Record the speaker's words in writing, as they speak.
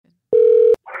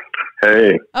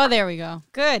Hey. Oh, there we go.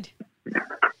 Good.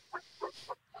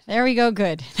 There we go.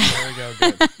 Good. There we go.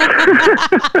 Good.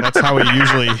 That's how we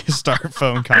usually start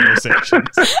phone conversations.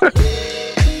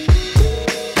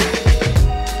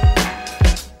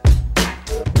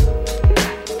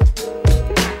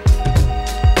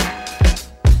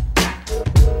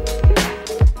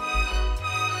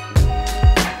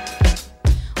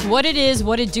 What it is,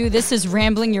 what it do. This is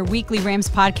Rambling, your weekly Rams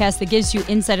podcast that gives you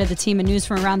insight of the team and news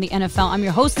from around the NFL. I'm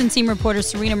your host and team reporter,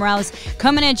 Serena Morales,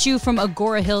 coming at you from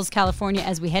Agora Hills, California,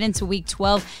 as we head into Week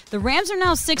 12. The Rams are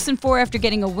now 6-4 after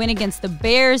getting a win against the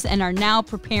Bears and are now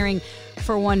preparing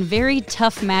for one very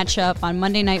tough matchup on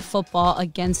Monday Night Football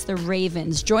against the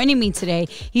Ravens. Joining me today,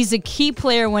 he's a key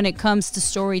player when it comes to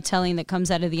storytelling that comes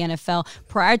out of the NFL.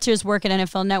 Prior to his work at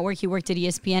NFL Network, he worked at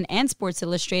ESPN and Sports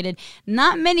Illustrated.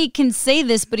 Not many can say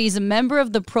this, but he's a member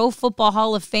of the Pro Football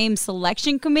Hall of Fame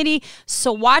selection committee,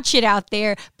 so watch it out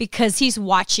there because he's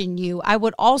watching you. I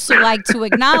would also like to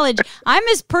acknowledge I'm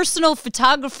his personal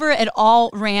photographer at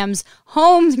all Rams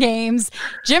home games,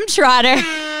 Jim Trotter.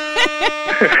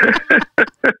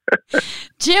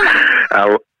 Jim,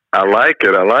 I like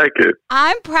it. I like it.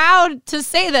 I'm proud to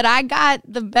say that I got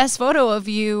the best photo of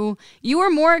you. You were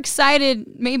more excited,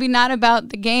 maybe not about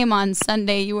the game on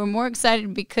Sunday. You were more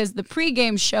excited because the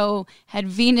pregame show had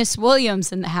Venus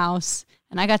Williams in the house,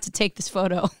 and I got to take this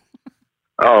photo.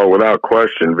 Oh, without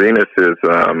question. Venus is,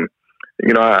 I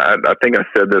think I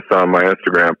said this on my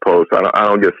Instagram post. I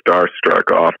don't get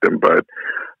starstruck often, but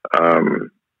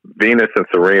Venus and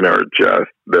Serena are just,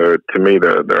 to me,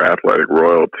 they're athletic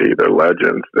royalty. They're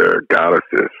legends. They're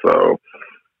goddesses. So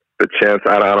the chance,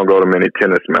 I don't go to many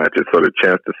tennis matches, so the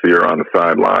chance to see her on the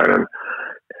sideline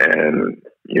and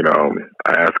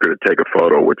I asked her to take a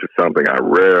photo, which is something I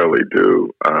rarely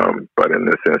do. But in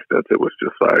this instance, it was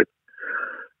just like,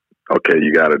 okay,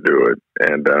 you got to do it.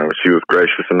 And she was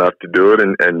gracious enough to do it,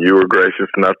 and you were gracious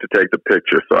enough to take the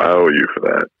picture, so I owe you for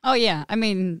that. Oh, yeah. I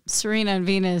mean, Serena and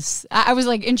Venus. I was,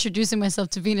 like, introducing myself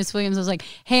to Venus Williams. I was like,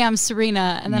 hey, I'm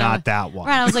Serena. And then Not that one.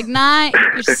 Right, I was like, not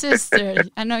your sister.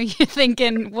 I know you're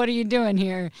thinking, what are you doing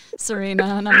here, Serena?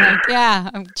 And I'm like, yeah,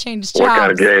 I've changed jobs. What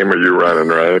kind of game are you running,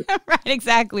 right? Right,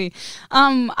 exactly.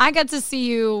 I got to see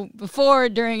you before,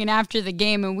 during, and after the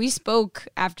game, and we spoke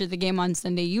after the game on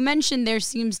Sunday. You mentioned there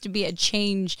seems to be a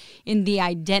change in the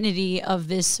identity of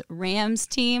this Rams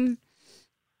team.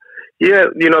 Yeah,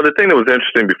 the thing that was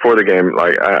interesting before the game,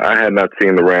 like I had not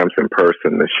seen the Rams in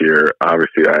person this year.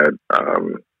 Obviously, I had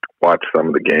watched some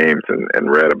of the games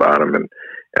and read about them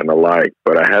and the like,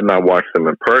 but I had not watched them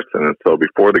in person. And so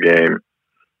before the game,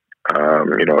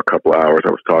 a couple of hours,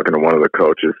 I was talking to one of the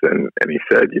coaches, and he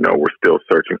said, we're still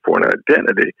searching for an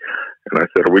identity. And I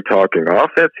said, are we talking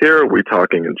offense here? Or are we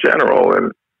talking in general?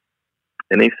 And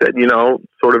he said,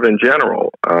 sort of in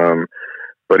general.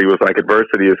 But he was like,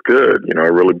 adversity is good. It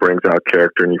really brings out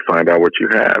character and you find out what you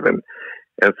have. And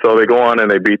so they go on and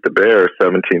they beat the Bears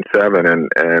 17-7.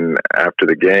 And after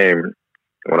the game,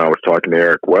 when I was talking to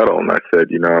Eric Weddle, and I said,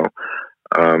 do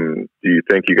you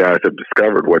think you guys have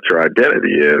discovered what your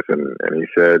identity is? And he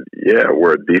said, yeah,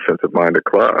 we're a defensive-minded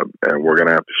club, and we're going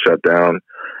to have to shut down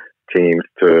teams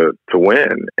to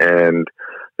win. And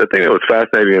the thing that was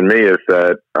fascinating to me is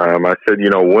that I said,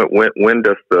 when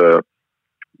does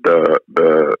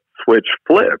the switch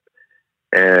flip?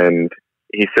 And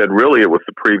he said, really, it was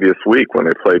the previous week when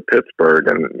they played Pittsburgh,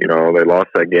 and they lost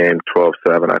that game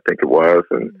 12-7, I think it was.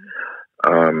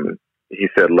 And he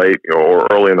said late or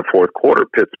early in the fourth quarter,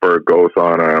 Pittsburgh goes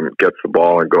on, gets the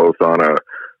ball and goes on a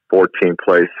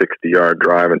 14-play, 60-yard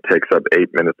drive and takes up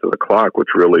 8 minutes of the clock, which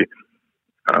really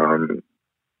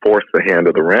forced the hand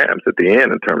of the Rams at the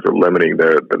end in terms of limiting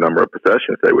the number of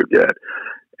possessions they would get.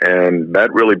 And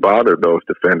that really bothered those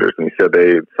defenders. And he said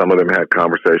some of them had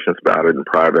conversations about it in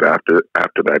private after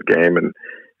that game. And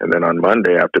then on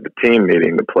Monday, after the team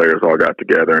meeting, the players all got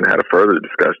together and had a further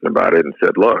discussion about it and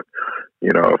said, look,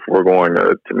 if we're going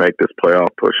to make this playoff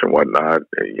push and whatnot,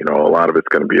 a lot of it's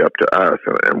going to be up to us.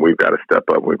 And we've got to step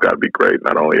up. We've got to be great,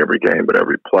 not only every game, but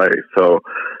every play. So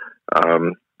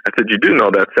I said, you do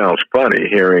know that sounds funny,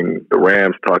 hearing the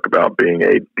Rams talk about being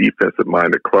a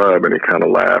defensive-minded club, and he kind of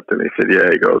laughed, and he said,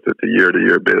 yeah, he goes, it's a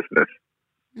year-to-year business.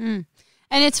 Mm.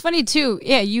 And it's funny, too.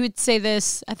 Yeah, you would say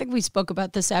this. I think we spoke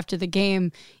about this after the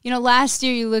game. Last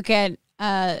year you look at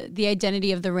the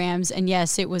identity of the Rams, and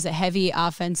yes, it was a heavy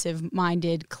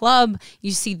offensive-minded club.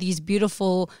 You see these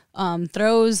beautiful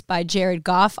throws by Jared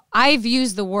Goff. I've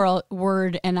used the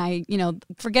word, and I,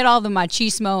 forget all the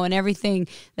machismo and everything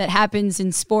that happens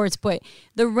in sports, but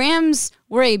the Rams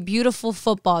were a beautiful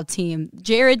football team.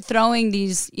 Jared throwing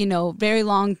these, very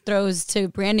long throws to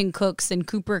Brandon Cooks and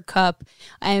Cooper Kupp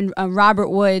and Robert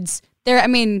Woods, I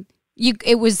mean,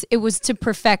 it was to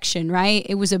perfection, right?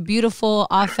 It was a beautiful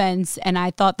offense, and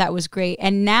I thought that was great.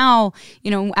 And now,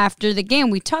 after the game,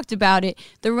 we talked about it.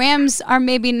 The Rams are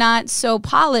maybe not so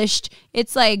polished.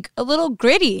 It's like a little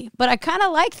gritty, but I kind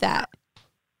of like that.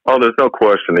 Oh, there's no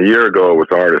question. A year ago, it was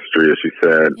artistry, as you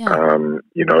said. Yeah.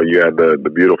 You had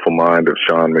the beautiful mind of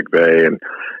Sean McVay,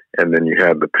 and then you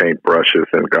had the paintbrushes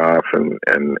and Goff and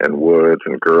Woods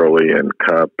and Gurley and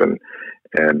Kupp and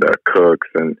Cooks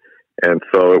and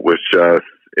so it was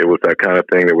that kind of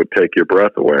thing that would take your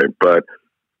breath away. But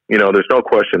there's no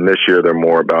question this year they're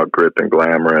more about grit than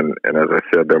glamour, and as I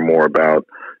said, they're more about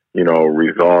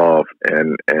resolve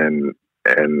and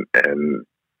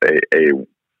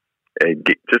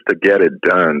just a get it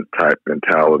done type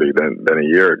mentality than a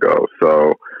year ago.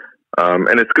 So,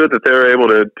 and it's good that they're able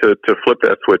to flip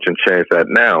that switch and change that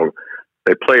now.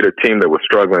 They played a team that was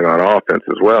struggling on offense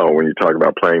as well. When you talk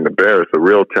about playing the Bears, the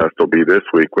real test will be this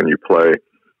week when you play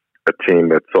a team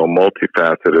that's so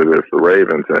multifaceted as the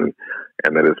Ravens and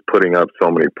that is putting up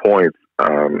so many points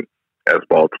as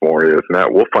Baltimore is. Now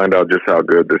we'll find out just how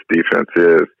good this defense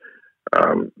is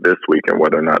this week and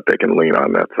whether or not they can lean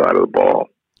on that side of the ball.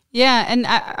 Yeah, and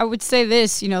I would say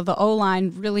this, the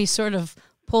O-line really sort of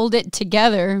pulled it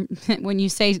together. When you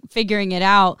say figuring it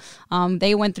out,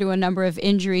 they went through a number of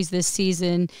injuries this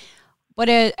season, but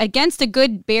against a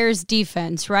good Bears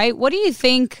defense, right? What do you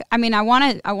think? I mean, I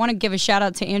want to give a shout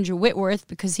out to Andrew Whitworth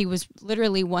because he was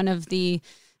literally one of the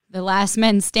last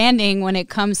men standing when it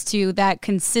comes to that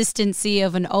consistency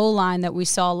of an O-line that we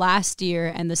saw last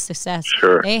year and the success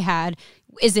they had.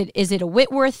 Is it a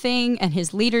Whitworth thing and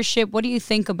his leadership? What do you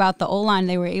think about the O-line?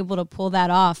 They were able to pull that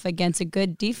off against a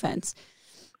good defense.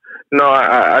 No,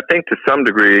 I think to some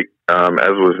degree, as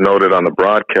was noted on the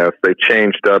broadcast, they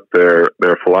changed up their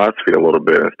philosophy a little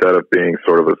bit. Instead of being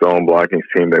sort of a zone blocking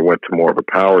team, they went to more of a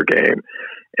power game.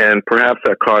 And perhaps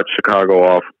that caught Chicago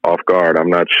off guard. I'm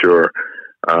not sure.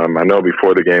 I know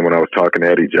before the game when I was talking to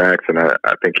Eddie Jackson,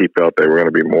 I think he felt they were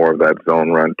going to be more of that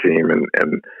zone run team.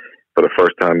 And for the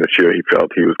first time this year, he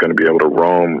felt he was going to be able to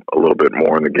roam a little bit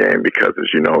more in the game because, as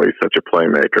you know, he's such a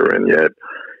playmaker, and yet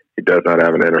he does not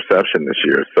have an interception this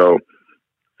year. So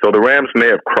the Rams may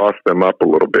have crossed them up a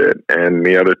little bit. And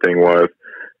the other thing was,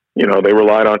 they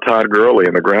relied on Todd Gurley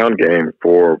in the ground game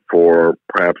for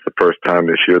perhaps the first time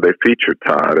this year. They featured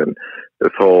Todd and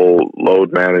this whole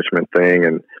load management thing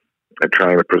and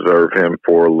trying to preserve him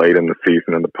for late in the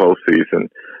season and the postseason.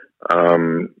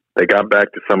 They got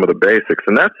back to some of the basics.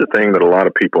 And that's the thing that a lot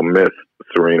of people miss,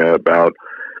 Serena, about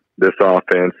this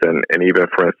offense and even,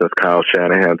 for instance, Kyle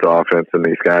Shanahan's offense and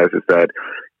these guys is that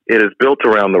it is built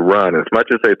around the run. As much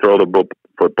as they throw the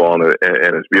football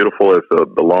and as beautiful as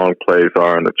the long plays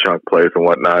are and the chunk plays and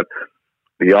whatnot,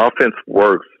 the offense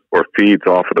works or feeds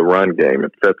off of the run game.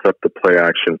 It sets up the play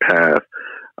action pass,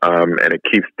 and it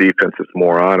keeps defenses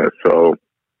more honest. So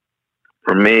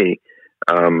for me,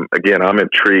 again, I'm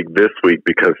intrigued this week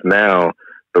because now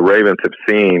the Ravens have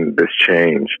seen this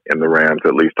change in the Rams,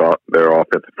 at least their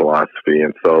offensive philosophy.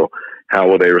 And so how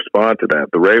will they respond to that?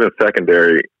 The Ravens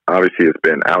secondary obviously has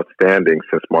been outstanding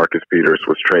since Marcus Peters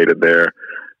was traded there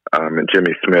and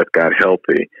Jimmy Smith got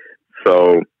healthy.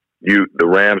 So the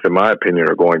Rams, in my opinion,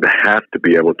 are going to have to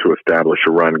be able to establish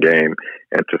a run game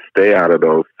and to stay out of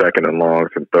those second and longs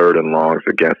and third and longs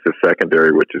against the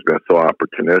secondary, which has been so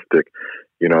opportunistic,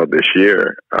 this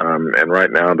year. And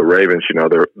right now, the Ravens,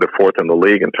 they're fourth in the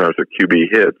league in terms of QB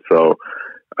hits. So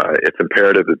it's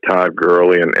imperative that Todd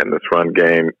Gurley and this run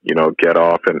game, get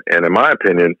off and in my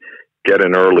opinion, get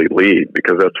an early lead,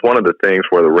 because that's one of the things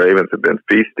where the Ravens have been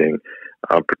feasting,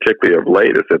 particularly of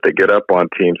late, is that they get up on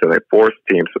teams and they force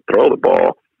teams to throw the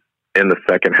ball in the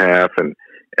second half and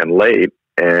late.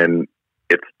 And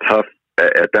it's tough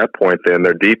at that point. Then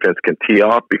their defense can tee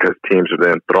off because teams are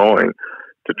then throwing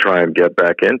to try and get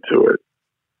back into it.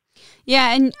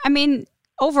 Yeah. And I mean,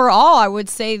 overall, I would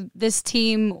say this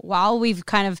team, while we've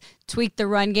kind of tweaked the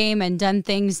run game and done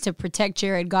things to protect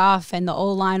Jared Goff and the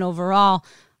O-line overall,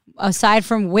 aside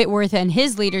from Whitworth and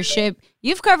his leadership,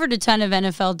 you've covered a ton of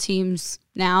NFL teams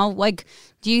now. Like,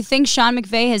 do you think Sean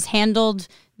McVay has handled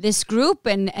this group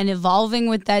and evolving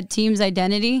with that team's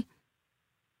identity?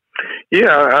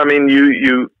 Yeah, I mean,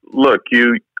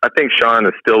 I think Sean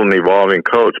is still an evolving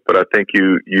coach, but I think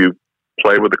you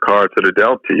play with the cards that are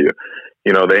dealt to you.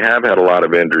 They have had a lot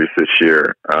of injuries this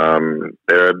year.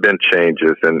 There have been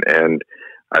changes, and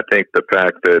I think the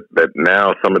fact that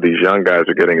now some of these young guys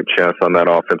are getting a chance on that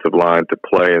offensive line to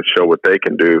play and show what they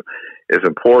can do is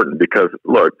important, because,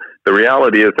 look, the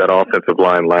reality is that offensive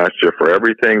line last year, for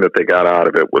everything that they got out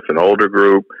of it, was an older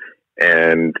group,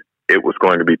 and it was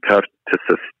going to be tough to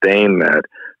sustain that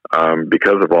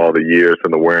because of all the years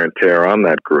and the wear and tear on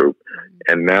that group.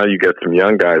 And now you get some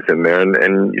young guys in there,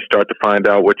 and you start to find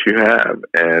out what you have.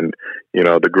 And,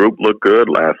 the group looked good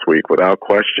last week without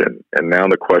question. And now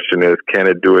the question is, can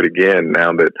it do it again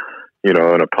now that,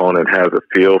 an opponent has a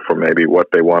feel for maybe what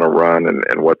they want to run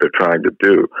and what they're trying to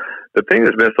do? The thing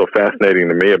that's been so fascinating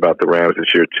to me about the Rams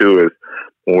this year, too, is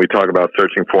when we talk about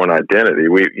searching for an identity,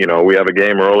 we have a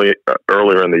game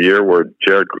earlier in the year where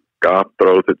Jared Goff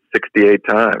throws it 68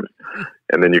 times.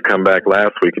 And then you come back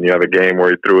last week and you have a game where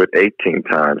he threw it 18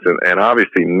 times. And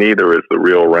obviously neither is the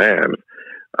real Rams.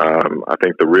 I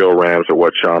think the real Rams are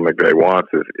what Sean McVay wants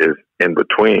is in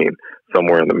between,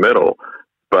 somewhere in the middle.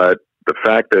 But the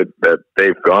fact that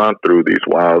they've gone through these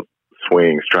wild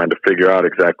swings trying to figure out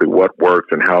exactly what works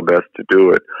and how best to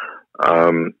do it,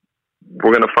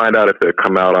 we're going to find out if they've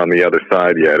come out on the other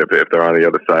side yet, if they're on the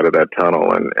other side of that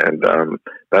tunnel. And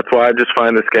that's why I just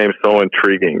find this game so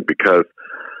intriguing, because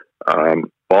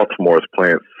Baltimore is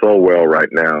playing so well right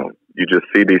now. You just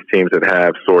see these teams that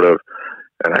have sort of,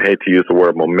 and I hate to use the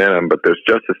word momentum, but there's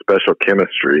just a special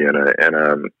chemistry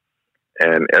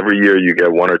and every year you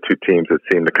get one or two teams that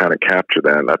seem to kind of capture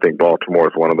that. And I think Baltimore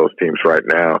is one of those teams right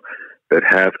now that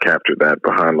has captured that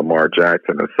behind Lamar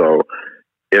Jackson. And so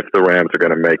if the Rams are going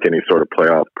to make any sort of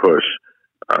playoff push,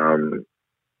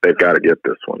 they've got to get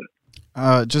this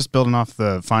one. Just building off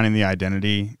the finding the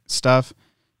identity stuff,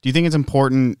 do you think it's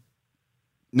important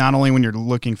not only when you're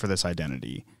looking for this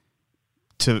identity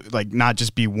to not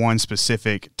just be one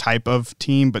specific type of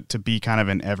team, but to be kind of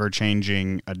an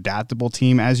ever-changing, adaptable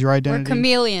team as your identity? We're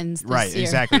chameleons this right, year.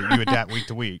 Exactly. You adapt week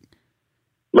to week.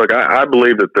 Look, I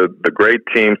believe that the great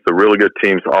teams, the really good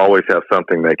teams, always have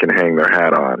something they can hang their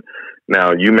hat on.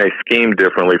 Now, you may scheme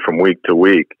differently from week to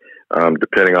week,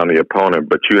 depending on the opponent,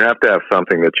 but you have to have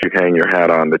something that you hang your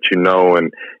hat on, that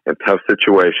in tough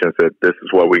situations, that this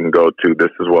is what we can go to,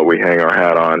 this is what we hang our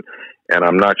hat on. And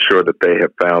I'm not sure that they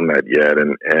have found that yet.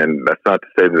 And that's not to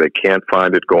say that they can't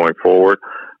find it going forward,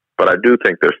 but I do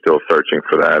think they're still searching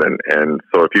for that. And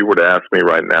so if you were to ask me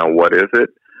right now, what is it?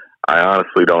 I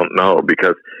honestly don't know,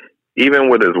 because even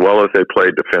with as well as they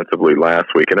played defensively last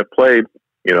week, and have played,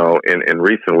 in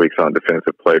recent weeks on defense,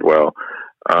 have played well,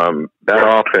 that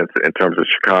offense in terms of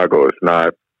Chicago is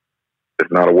not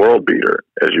a world beater,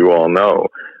 as you all know.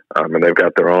 And they've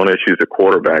got their own issues at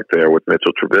quarterback there with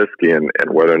Mitchell Trubisky and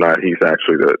whether or not he's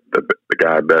actually the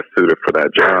guy best suited for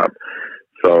that job.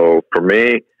 So for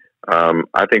me,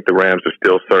 I think the Rams are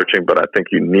still searching, but I think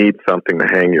you need something to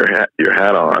hang your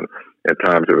hat on in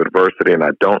times of adversity, and I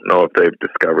don't know if they've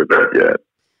discovered that yet.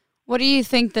 What do you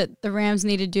think that the Rams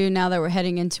need to do now that we're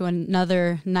heading into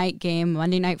another night game,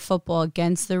 Monday Night Football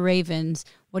against the Ravens?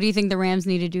 What do you think the Rams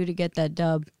need to do to get that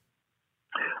dub?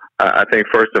 I think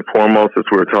first and foremost, as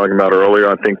we were talking about earlier,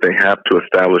 I think they have to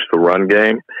establish the run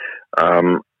game.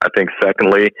 I think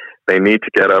secondly, they need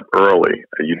to get up early.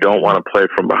 You don't want to play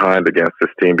from behind against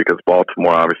this team, because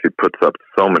Baltimore obviously puts up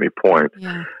so many points.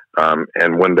 Yeah.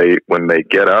 And when they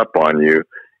get up on you,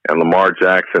 and Lamar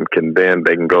Jackson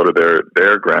they can go to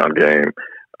their ground game,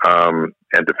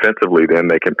 and defensively, then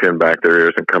they can pin back their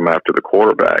ears and come after the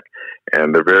quarterback.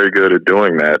 And they're very good at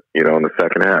doing that, in the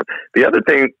second half. The other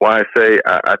thing why I say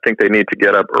I think they need to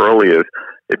get up early is,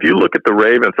 if you look at the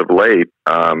Ravens of late,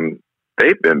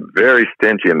 they've been very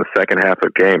stingy in the second half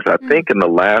of games. I think in the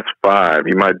last 5,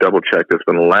 you might double check this,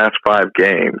 but in the last 5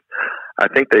 games, I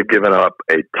think they've given up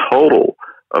a total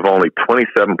of only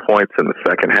 27 points in the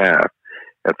second half.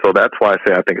 And so that's why I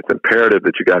say I think it's imperative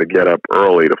that you got to get up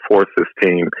early to force this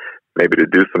team maybe to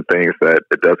do some things that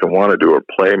it doesn't want to do, or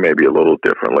play maybe a little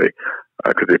differently.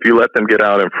 Because if you let them get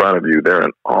out in front of you, they're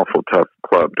an awful tough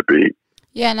club to beat.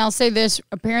 Yeah, and I'll say this.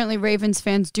 Apparently, Ravens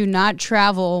fans do not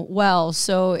travel well.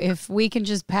 So if we can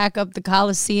just pack up the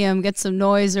Coliseum, get some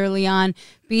noise early on,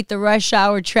 beat the rush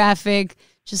hour traffic,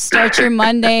 just start your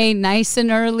Monday nice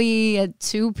and early at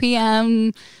 2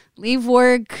 p.m., leave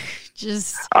work.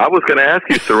 I was going to ask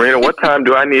you, Serena, what time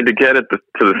do I need to get to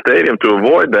the stadium to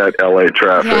avoid that LA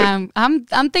traffic? Yeah,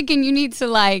 I'm thinking you need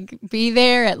to be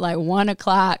there at 1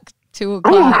 o'clock, 2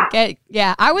 o'clock.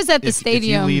 I was at the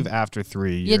stadium. If you leave after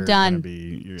 3, you're done.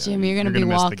 Jim, you're going to be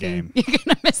walking. You're going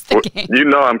to miss the game. You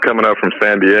know I'm coming up from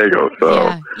San Diego, so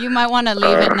yeah, you might want to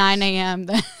leave at 9 a.m.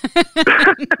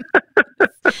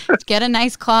 Get a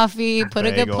nice coffee, put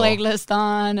a good playlist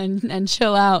on, and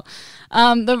chill out.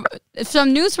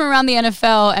 Some news from around the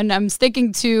NFL, and I'm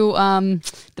sticking to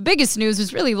the biggest news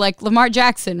is really Lamar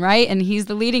Jackson, right? And he's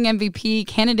the leading MVP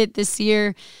candidate this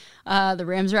year. The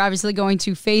Rams are obviously going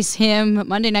to face him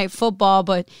Monday Night Football,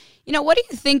 but what do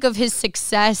you think of his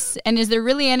success? And is there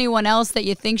really anyone else that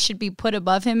you think should be put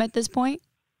above him at this point?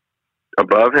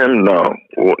 Above him, no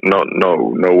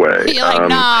way. You're like,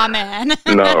 nah, man.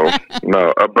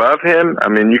 no. Above him, I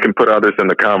mean, you can put others in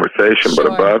the conversation, Sure.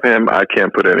 but above him, I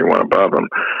can't put anyone above him.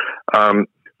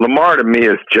 Lamar to me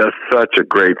is just such a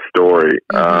great story.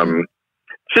 Mm-hmm.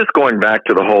 Just going back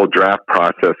to the whole draft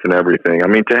process and everything. I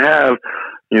mean, to have,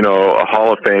 a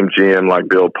Hall of Fame GM like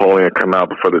Bill Polian come out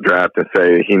before the draft and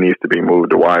say he needs to be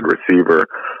moved to wide receiver,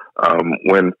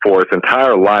 when for his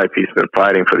entire life he's been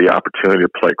fighting for the opportunity to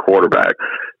play quarterback,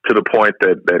 to the point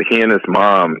that he and his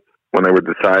mom, when they were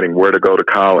deciding where to go to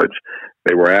college,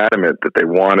 they were adamant that they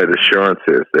wanted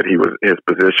assurances that his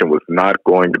position was not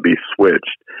going to be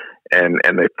switched, and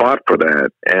they fought for that.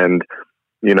 And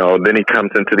then he comes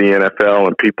into the NFL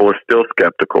and people are still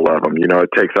skeptical of him. It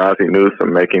takes Ozzie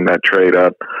Newsome making that trade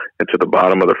up into the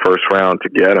bottom of the first round to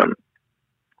get him,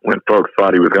 when folks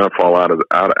thought he was going to fall out of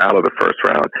the first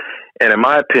round. And in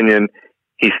my opinion,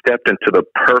 he stepped into the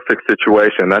perfect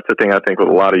situation. That's the thing I think with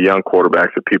a lot of young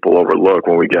quarterbacks that people overlook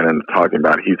when we get into talking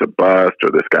about he's a bust or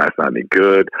this guy's not any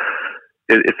good.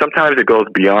 Sometimes it goes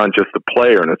beyond just the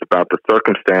player, and it's about the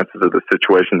circumstances of the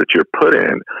situation that you're put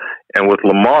in. And with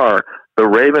Lamar, the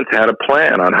Ravens had a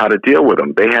plan on how to deal with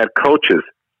him. They had coaches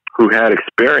who had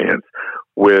experience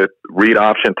with read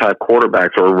option type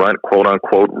quarterbacks or quote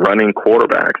unquote running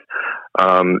quarterbacks.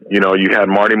 You had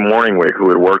Marty Morningwig, who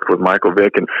had worked with Michael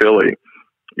Vick in Philly.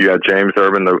 You had James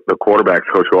Urban, the quarterbacks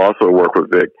coach, who also worked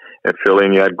with Vick in Philly,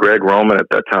 and you had Greg Roman at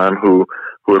that time, who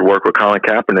had worked with Colin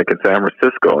Kaepernick in San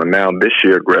Francisco. And now this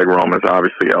year, Greg Roman is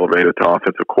obviously elevated to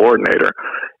offensive coordinator.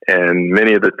 And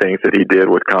many of the things that he did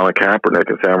with Colin Kaepernick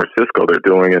in San Francisco, they're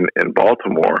doing in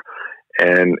Baltimore.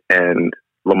 And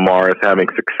Lamar is having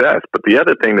success. But the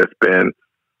other thing that's been,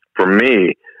 for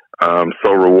me,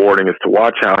 so rewarding is to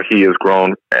watch how he has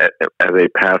grown as a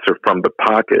passer from the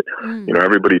pocket.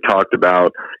 Everybody talked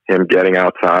about him getting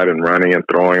outside and running and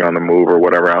throwing on the move or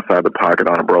whatever outside the pocket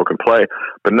on a broken play.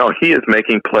 But no, he is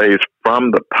making plays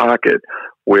from the pocket,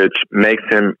 which makes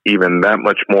him even that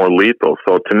much more lethal.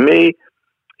 So to me,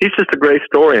 he's just a great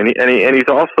story. And he's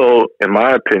also, in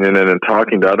my opinion, and in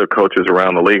talking to other coaches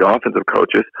around the league, offensive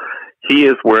coaches, he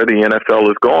is where the NFL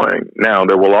is going. Now,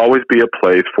 there will always be a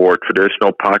place for a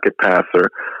traditional pocket passer,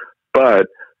 but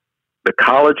the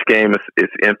college game is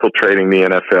infiltrating the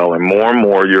NFL, and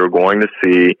more you're going to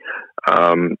see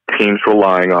teams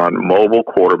relying on mobile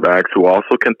quarterbacks who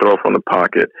also can throw from the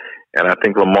pocket. And I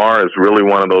think Lamar is really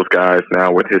one of those guys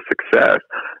now with his success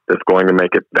that's going to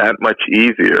make it that much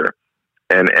easier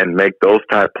and make those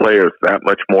type players that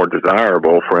much more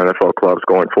desirable for NFL clubs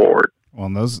going forward. Well,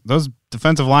 those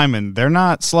defensive linemen, they're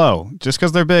not slow. Just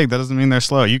because they're big, that doesn't mean they're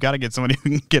slow. You got to get somebody who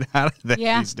can get out of there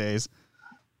these days.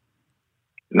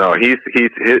 No, his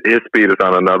speed is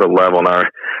on another level. And I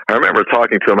remember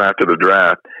talking to him after the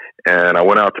draft, and I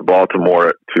went out to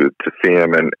Baltimore to see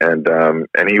him, and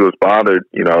he was bothered,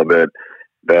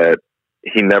 that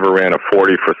he never ran a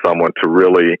 40 for someone to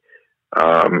really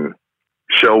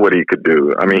show what he could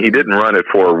do. I mean, he didn't run it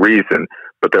for a reason,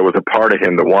 but there was a part of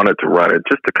him that wanted to run it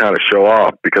just to kind of show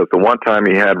off, because the one time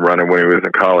he had run it when he was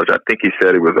in college, I think he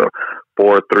said he was a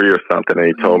 4.3 or something, and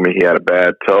he told me he had a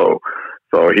bad toe.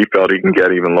 So he felt he can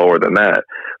get even lower than that.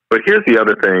 But here's the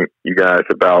other thing, you guys,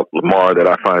 about Lamar that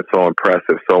I find so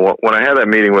impressive. So when I had that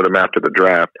meeting with him after the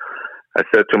draft, I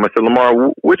said to him,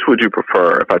 Lamar, which would you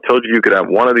prefer? If I told you could have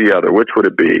one or the other, which would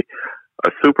it be?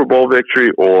 A Super Bowl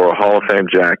victory or a Hall of Fame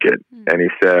jacket? And he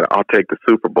said, I'll take the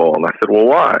Super Bowl. And I said, well,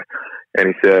 why? And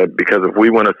he said, because if we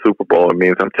win a Super Bowl, it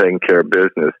means I'm taking care of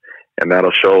business, and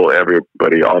that'll show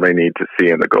everybody all they need to see,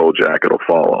 and the gold jacket will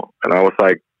follow. And I was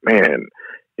like, man,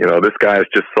 this guy is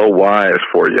just so wise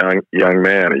for a young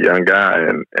man, a young guy.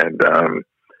 And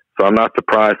so I'm not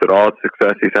surprised at all the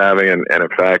success he's having. And in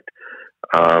fact,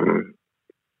 from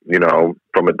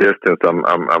a distance,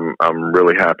 I'm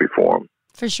really happy for him.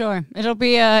 For sure. It'll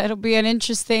be an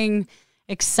interesting,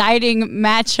 exciting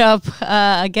matchup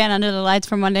again under the lights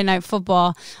for Monday Night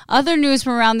Football. Other news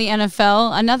from around the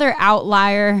NFL, another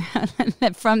outlier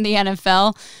from the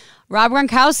NFL, Rob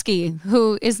Gronkowski,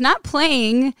 who is not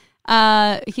playing.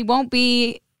 He won't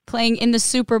be playing in the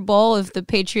Super Bowl if the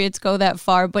Patriots go that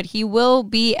far, but he will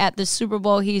be at the Super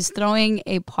Bowl. He's throwing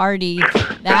a party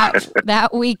that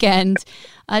weekend.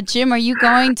 Jim, are you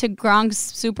going to Gronk's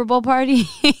Super Bowl party?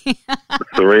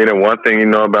 Serena, one thing you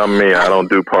know about me, I don't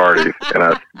do parties, and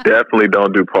I definitely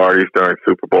don't do parties during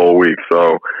Super Bowl week.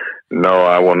 So, no,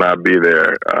 I will not be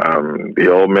there. The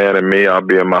old man and me, I'll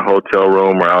be in my hotel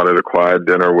room or out at a quiet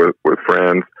dinner with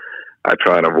friends. I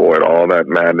try and avoid all that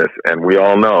madness, and we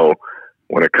all know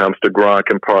when it comes to Gronk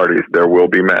and parties, there will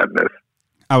be madness.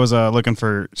 I was looking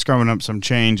for scrubbing up some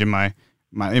change in my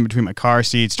in between my car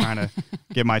seats trying to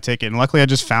get my ticket. And luckily I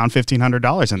just found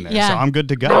 $1,500 in there. Yeah. So I'm good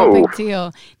to go. No big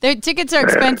deal. Their tickets are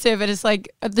expensive, and it's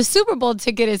like the Super Bowl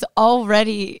ticket is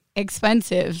already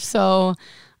expensive. So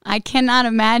I cannot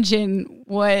imagine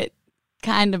what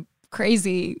kind of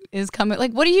crazy is coming.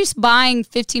 Like, what are you buying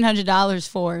 $1,500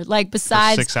 for? Like,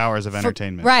 besides for 6 hours of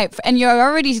entertainment, right? And you're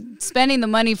already spending the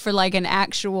money for like an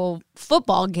actual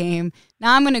football game.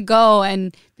 Now I'm gonna go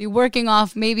and be working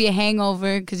off maybe a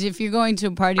hangover, because if you're going to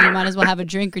a party, you might as well have a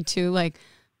drink or two. Like,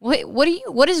 what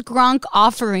is Gronk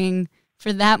offering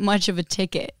for that much of a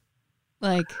ticket?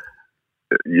 Like,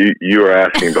 you are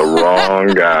asking the wrong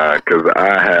guy, because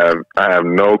I have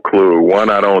no clue. One,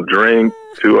 I don't drink.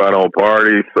 Two, I don't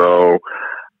party. So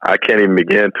I can't even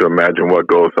begin to imagine what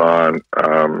goes on,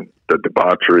 the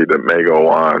debauchery that may go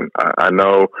on. I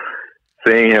know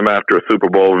seeing him after a Super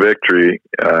Bowl victory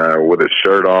with his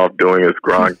shirt off, doing his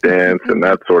Gronk dance and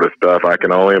that sort of stuff, I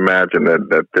can only imagine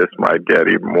that this might get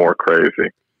even more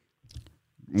crazy.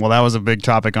 Well, that was a big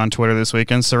topic on Twitter this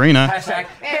weekend. Serena,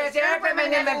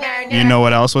 you know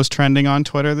what else was trending on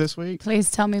Twitter this week?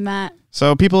 Please tell me, Matt.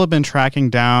 So people have been tracking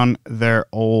down their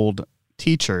old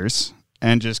teachers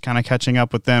and just kind of catching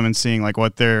up with them and seeing like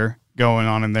what they're going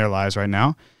on in their lives right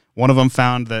now. One of them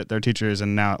found that their teacher is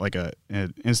now like an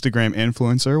Instagram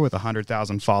influencer with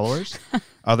 100,000 followers.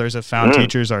 Others have found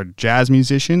teachers are jazz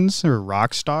musicians or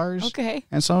rock stars. Okay.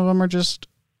 And some of them are just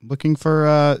looking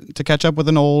for to catch up with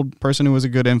an old person who was a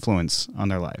good influence on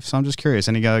their life. So I'm just curious,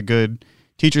 any good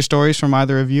teacher stories from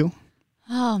either of you?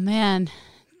 Oh, man.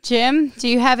 Jim, do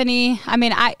you have any? I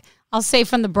mean, I'll say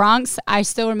from the Bronx, I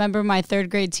still remember my third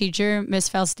grade teacher, Miss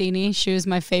Faustini. She was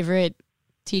my favorite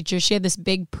teacher. She had this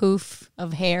big poof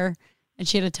of hair, and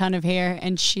she had a ton of hair,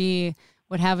 and she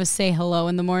would have us say hello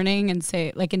in the morning and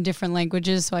say, like, in different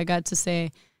languages. So I got to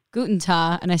say Guten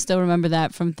Tag, and I still remember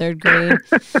that from third grade.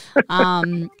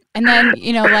 And then,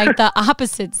 like the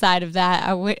opposite side of that,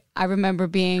 I remember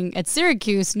being at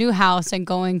Syracuse, Newhouse, and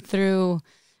going through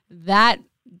that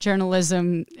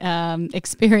journalism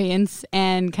experience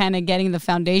and kind of getting the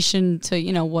foundation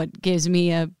to, what gives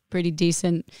me a pretty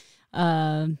decent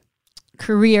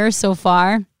career so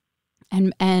far.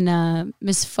 And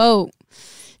Miss Fote,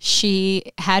 she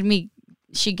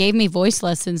gave me voice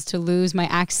lessons to lose my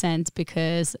accent,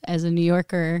 because as a New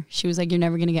Yorker, she was like, you're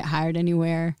never going to get hired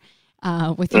anywhere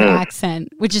with your accent,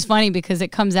 which is funny because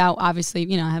it comes out,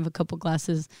 obviously, I have a couple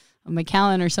glasses of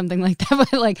Macallan or something like that,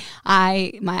 but like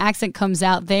my accent comes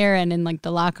out there and in like the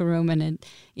locker room, and it,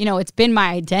 it's been my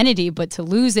identity, but to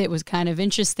lose it was kind of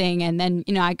interesting. And then,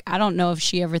 I don't know if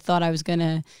she ever thought I was going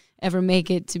to ever make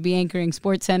it to be anchoring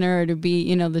SportsCenter or to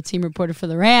be, the team reporter for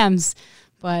the Rams,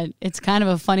 but it's kind of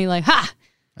a funny, like, ha!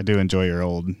 I do enjoy your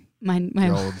old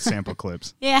your old sample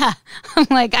clips. Yeah. I'm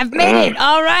like, I've made it.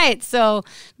 All right. So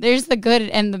there's the good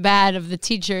and the bad of the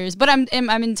teachers. But I'm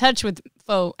in touch with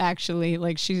Fo, actually.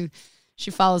 Like, she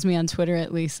follows me on Twitter,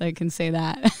 at least. I can say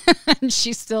that. And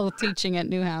she's still teaching at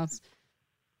Newhouse.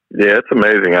 Yeah, it's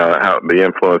amazing how the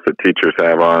influence that teachers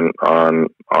have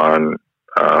on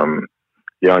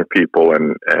young people,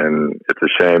 and it's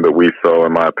a shame that we so,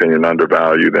 in my opinion,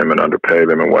 undervalue them and underpay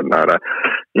them and whatnot.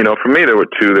 For me, there were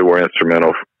two that were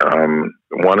instrumental.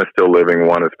 One is still living,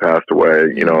 one has passed away.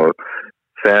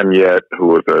 Sam Yet, who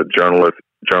was a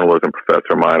journalism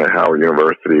professor of mine at Howard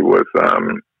University, was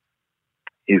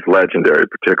he's legendary,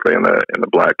 particularly in the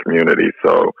Black community.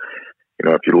 So,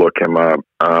 if you look him up,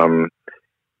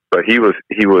 but he was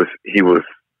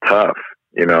tough.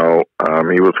 He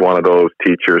was one of those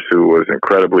teachers who was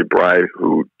incredibly bright,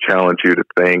 who challenged you to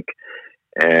think,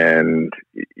 and,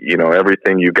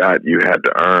 everything you got, you had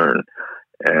to earn.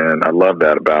 And I love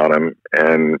that about him.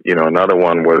 And, another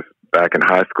one was back in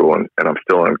high school, and I'm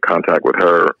still in contact with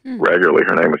her regularly.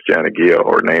 Her name was Janet Gill.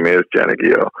 Her name is Janet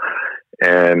Gill.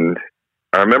 And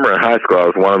I remember in high school, I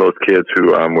was one of those kids who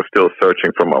was still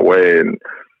searching for my way. And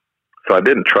so I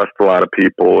didn't trust a lot of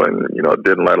people, and,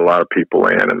 didn't let a lot of people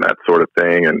in and that sort of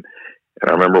thing. And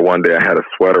I remember one day I had a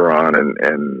sweater on,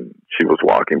 and she was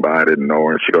walking by. I didn't know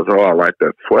her, and she goes, "Oh, I like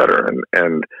that sweater."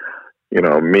 And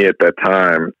me at that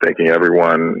time, thinking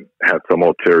everyone had some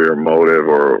ulterior motive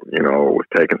or, was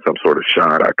taking some sort of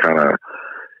shot, I kind of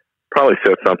probably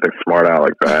said something smart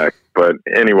aleck back. But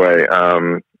anyway,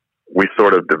 we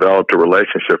sort of developed a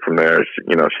relationship from there.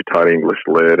 She taught English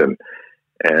Lit,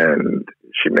 and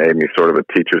she made me sort of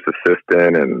a teacher's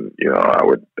assistant, and I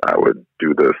would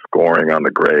do the scoring on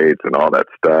the grades and all that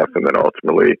stuff. And then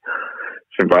ultimately,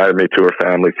 she invited me to her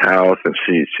family's house, and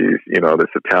she's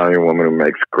this Italian woman who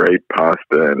makes great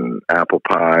pasta and apple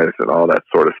pies and all that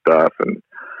sort of stuff. And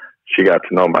she got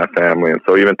to know my family, and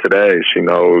so even today, she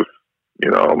knows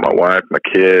my wife, my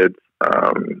kids.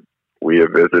 We have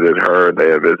visited her. They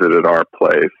have visited our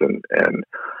place. And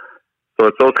so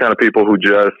it's those kind of people who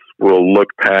just will look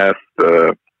past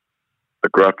the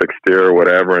gruff exterior or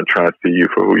whatever and try to see you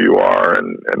for who you are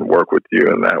and work with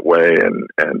you in that way and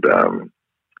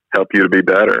help you to be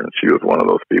better. And she was one of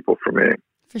those people for me.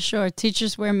 For sure.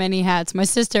 Teachers wear many hats. My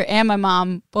sister and my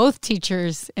mom, both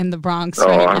teachers in the Bronx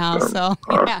right now. So,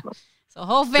 yeah. So,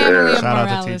 whole family of Shout out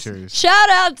Morales. to teachers. Shout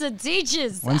out to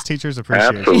teachers. When's Teachers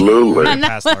Appreciation?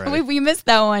 Absolutely. We missed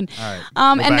that one. All right.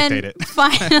 And then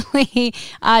finally,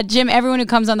 Jim, everyone who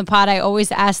comes on the pod, I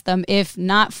always ask them, if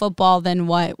not football, then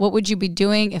what? What would you be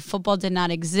doing if football did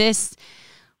not exist?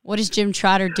 What is Jim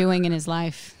Trotter doing in his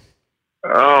life?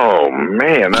 Oh,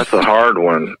 man, that's a hard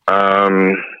one.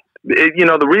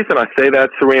 The reason I say that,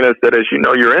 Serena, is that, as you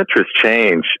know, your interests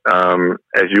change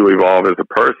as you evolve as a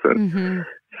person. Mm-hmm.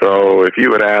 So if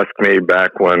you would ask me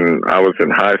back when I was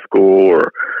in high school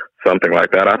or something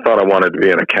like that, I thought I wanted to be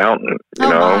an accountant.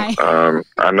 I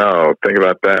know. Think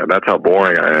about that. That's how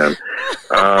boring I am.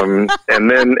 And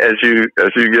then as you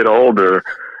get older,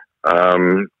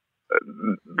 the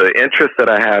interest that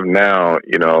I have now,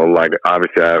 like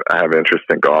obviously I have interest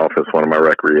in golf. It's one of my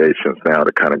recreations now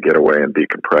to kind of get away and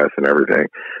decompress and everything.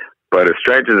 But as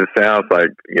strange as it sounds, like,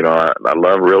 I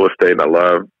love real estate and I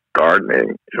love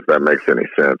gardening, if that makes any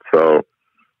sense. So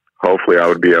hopefully I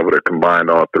would be able to combine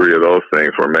all three of those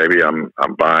things, where maybe I'm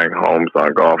buying homes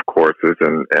on golf courses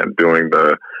and doing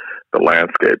the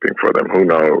landscaping for them. Who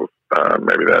knows?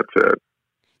 Maybe that's it.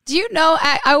 Do you know,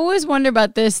 I always wonder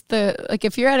about this,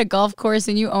 if you're at a golf course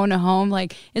and you own a home,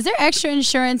 is there extra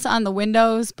insurance on the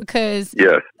windows? Because,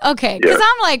 yes. Okay, because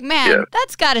I'm like, man,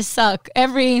 that's got to suck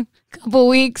every couple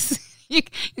weeks. You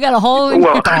got a hole in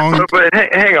your but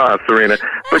hang on, Serena.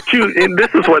 But this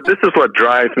is what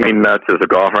drives me nuts as a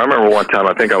golfer. I remember one time,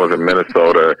 I think I was in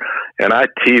Minnesota, and I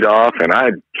teed off and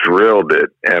I drilled it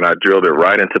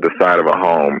right into the side of a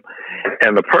home.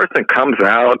 And the person comes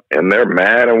out and they're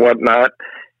mad and whatnot.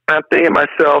 And I'm thinking to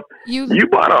myself, you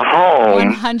bought a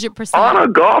home 100% on a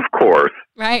golf course,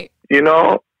 right?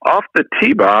 Off the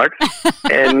tee box,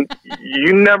 and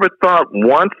you never thought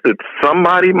once that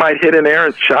somebody might hit an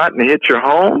errant shot and hit your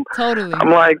home. Totally. I'm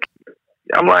like,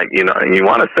 and you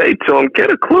want to say to them,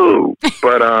 get a clue,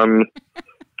 but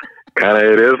kind of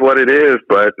it is what it is.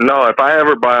 But no, if I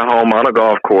ever buy a home on a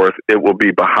golf course, it will be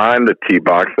behind the tee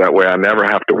box. That way, I never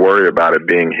have to worry about it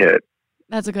being hit.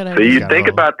 That's a good idea. So you think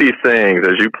about these things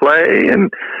as you play,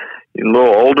 and you're a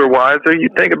little older, wiser. You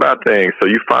think about things, so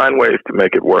you find ways to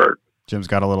make it work. Jim's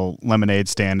got a little lemonade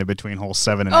stand in between holes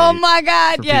 7 and 8. Oh my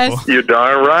God, yes. People. You're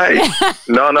darn right.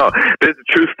 No, this is a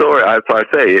true story. So I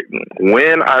say,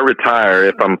 when I retire,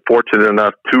 if I'm fortunate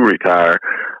enough to retire,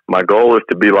 my goal is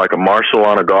to be like a marshal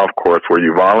on a golf course where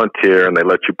you volunteer and they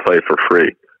let you play for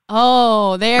free.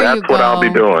 Oh, you go. That's what I'll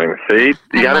be doing. See,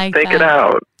 you got to think it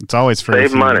out. It's always free.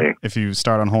 Save money if you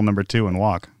start on hole number 2 and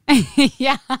walk.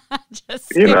 Yeah,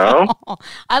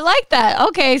 I like that.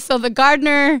 Okay, so the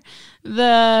gardener,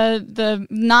 the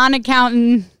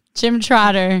non-accountant Jim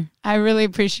Trotter, I really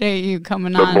appreciate you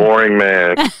coming on. The boring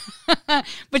man.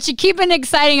 But you keep it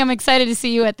exciting. I'm excited to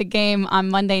see you at the game on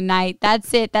Monday night.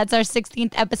 That's it. That's our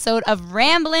 16th episode of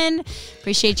Ramblin'.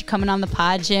 Appreciate you coming on the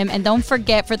pod, Jim. And don't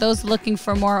forget, for those looking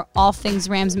for more all things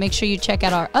Rams, make sure you check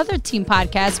out our other team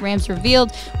podcast, Rams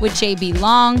Revealed, with JB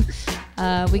Long.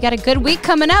 We got a good week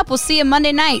coming up. We'll see you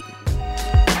Monday night.